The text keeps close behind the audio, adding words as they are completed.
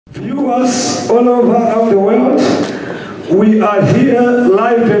Viewers all over around the world, we are here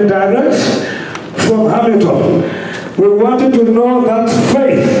live and direct from Hamilton. We want you to know that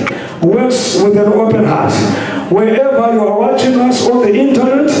faith works with an open heart. Wherever you are watching us on the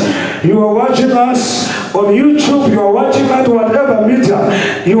internet, you are watching us on YouTube, you are watching us whatever media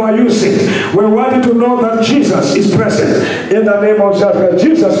you are using. We want you to know that Jesus is present in the name of Jesus.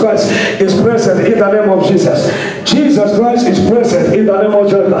 Jesus Christ is present in the name of Jesus. Jesus Christ is present in the name of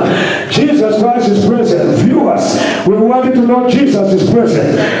Jesus. Jesus Christ is present. Viewers, we want you to know Jesus is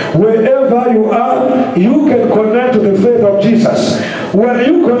present. Wherever you are, you can connect to the faith of Jesus. When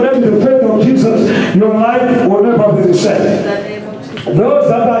you connect to the faith of Jesus, your life will never be the same. Those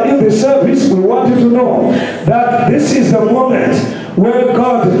that are in the service, we want you to know that this is the moment where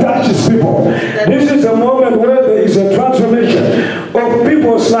God touches people. This is the moment where there is a transformation of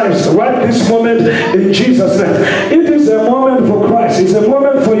people's lives right this moment in Jesus' name. It is a moment for Christ. It's a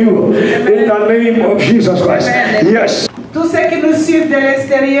moment for you in the name of Jesus Christ. Yes. Tous ceux qui nous suivent de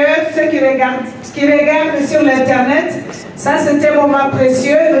l'extérieur, ceux qui regardent sur l'internet, ça c'est un moment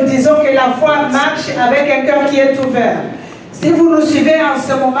précieux. Nous disons que la foi marche avec un cœur qui est ouvert. Si vous nous suivez en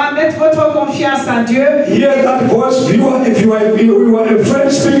ce moment, mettez votre confiance en Dieu. Hear that voice, viewer, if you are a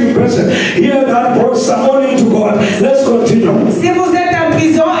French-speaking person, hear that voice summoning to God. Let's continue. Si vous êtes en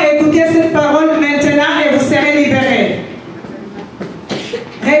prison, écoutez cette parole maintenant et vous serez libérés.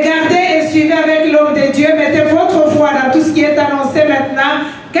 Regardez et suivez avec l'homme de Dieu. Mettez votre foi dans tout ce qui est annoncé maintenant.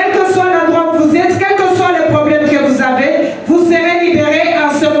 Quel que soit l'endroit où vous êtes, quel que soit le problème que vous avez, vous serez libérés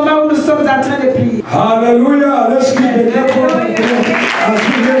en ce moment où nous sommes en train de prier. Hallelujah. Let's keep the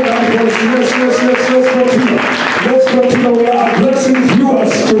Let's continue. We are addressing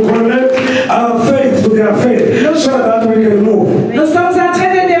viewers to connect our faith to their faith so that we can move. Nous sommes en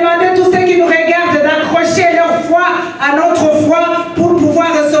train de demander à tous ceux qui nous regardent d'accrocher leur foi à notre foi pour pouvoir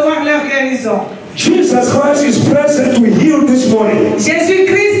recevoir leur guérison. Jesus Christ is present to heal this morning.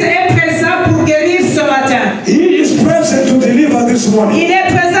 Jésus-Christ est présent pour guérir ce matin. He is present to deliver this morning. Il est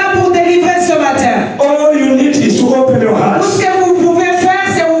présent pour délivrer ce matin. All you need is to open your heart. Tout ce que vous pouvez faire,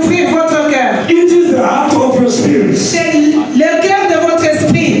 c'est ouvrir votre cœur. It is the heart of your spirit. C'est le cœur de votre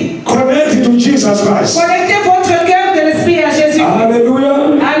esprit. Connect to Jesus Christ. Connectez votre cœur de l'esprit à Jésus. Hallelujah.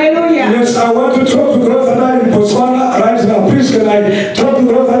 Alléluia. Yes, I want to talk to those that are in Botswana right now. Please can I talk to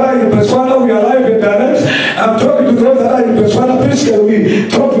those that are in Botswana? We are live and direct. I'm talking to those that are in Botswana. Please can we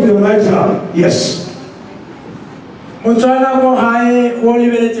talk to them right now? Yes. Botswana ko hae wo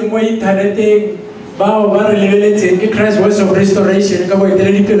lebeletse mo inthaneteng bao ba re lebeletseng ke Christ Voice of Restoration ka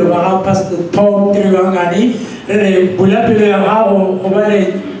boeteledipele ba ga Pastor Tom Tirivangani re bula pelo ya gago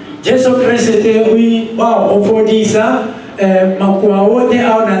gobane Jesu Kriste o fodisa makoa otlhe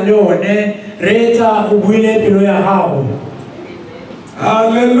a o nang le one re etsa o buile pelo ya gago.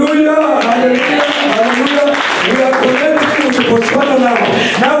 Hallelujah, hallelujah, hallelujah. We are connecting to Botswana now.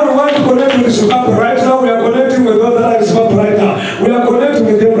 Now we want to connect with Zimbabwe right now. We are connecting with those that are in Zimbabwe right now. We are connecting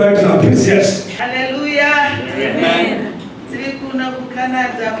with them right now. Please, yes. Hallelujah. Amen. Tirikuna ku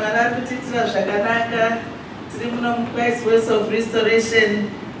Canada, marapitira shakanaka. Tirikuna mu Christ Voice of Restoration.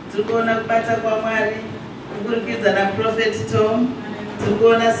 Tukona kupata kwa Mwari. Kukurikidza na Prophet Tom.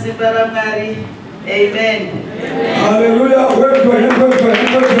 Tukona simba la Mwari. Amen. Hallelujah. Wave your hand, wave your hand,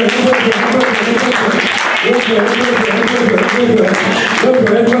 wave your hand, wave your hand, wave your hand.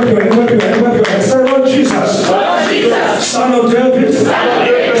 Say, Lord Jesus, Son of David,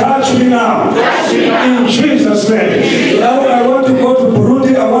 touch me now. In Jesus' name. Now I want to go to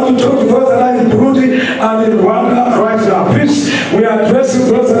Burundi. I want to talk to those that are in Burundi and in Rwanda right now. Please, we are addressing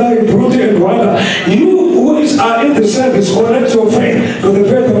those that are in Burundi and Rwanda. You who are in the service, connect your faith to the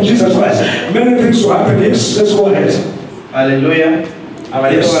faith of Jesus Christ. Many things will happen. Yes, let's go ahead. Hallelujah.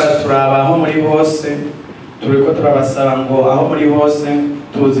 Abariko baraturaba aho muri hose turiko turabasaba ngo aho muri hose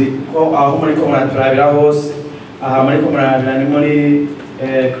tuzi ko aho muri ko muraturabira hose aha muri ko murabira ni muri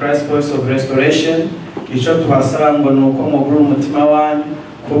Christ Voice of Restoration. Ico tubasaba ngo nuko mugura umutima wanyu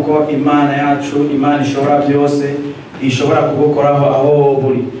kuko Imana yacu, Imana ishobora byose, ishobora kugukoraho aho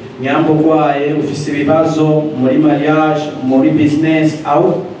buri nyambo kwaye ufise ibibazo muri mariage, muri business,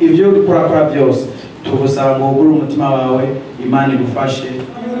 aho ivyo ukora byose tugusaba ngo ugure umutima wawe, Imana igufashe.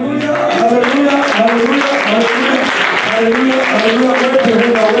 Hallelujah, hallelujah, hallelujah, hallelujah,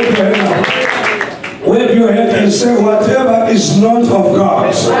 hallelujah. Wave your head and say, whatever is not of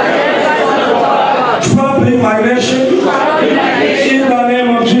God, troubling my nation, in the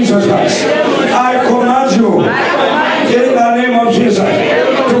name of Jesus Christ, I command you, in the name of Jesus,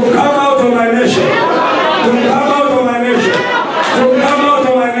 to come out of my nation, to come out of my nation, to come out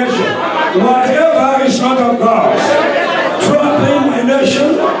of my nation. Whatever is not of God, troubling my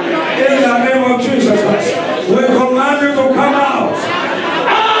nation, In the name of Jesus Christ. We command you to come out.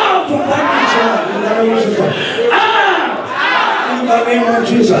 Out of that nature. In the name of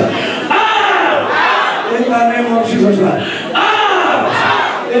Jesus. Out. In the name of Jesus Christ. Out.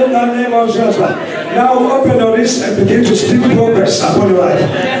 In the name of Jesus Christ. Now open your lips and begin to speak progress upon your life.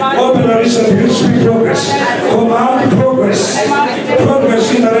 Open your lips and begin to speak progress. Command progress. Progress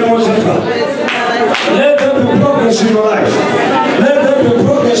in the name of Jesus Christ. Let there be progress in your life. Let there be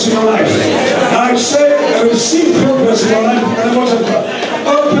progress in your life. I say, receive progress in your life in the name of Jesus Christ.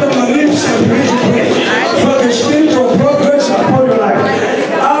 Open your lips and begin to pray for the spirit of progress upon your life.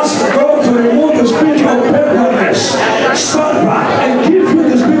 Ask God to remove the spirit of backwardness, stand back, and give you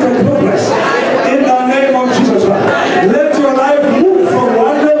the spirit of progress. In the name of Jesus Christ. Let your life move from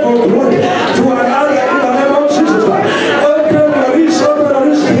one level of glory to another in the name of Jesus Christ. Open your lips,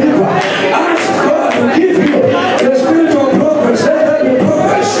 believer. Ask God to give you the spirit of progress. Let there be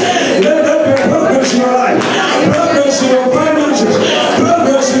progress. Let there be progress in your life. Progress in your finances.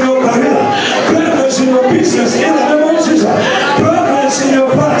 Progress in your career. Progress in your business. In the name of Jesus. Progress in your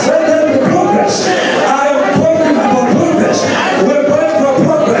past. Let there be progress. I am talking about progress. We're praying for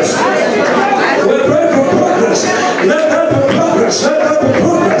progress. We're praying for progress. Let there be progress. Let there be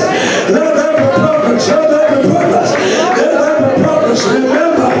progress. Let there be progress. Let there be progress. Let there be progress.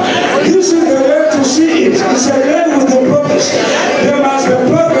 Remember, this is the way to see it. It's a way with the progress. There must be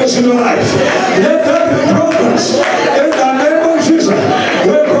progress in your life. Let there be progress. In the name of Jesus,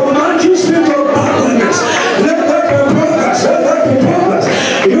 we command you, spirit of backwardness. Let there be progress. Let there be progress.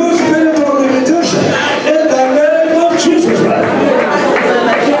 You spirit of limitation. In the name of Jesus.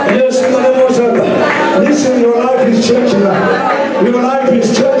 Yes, in the name of Jesus. Listen, your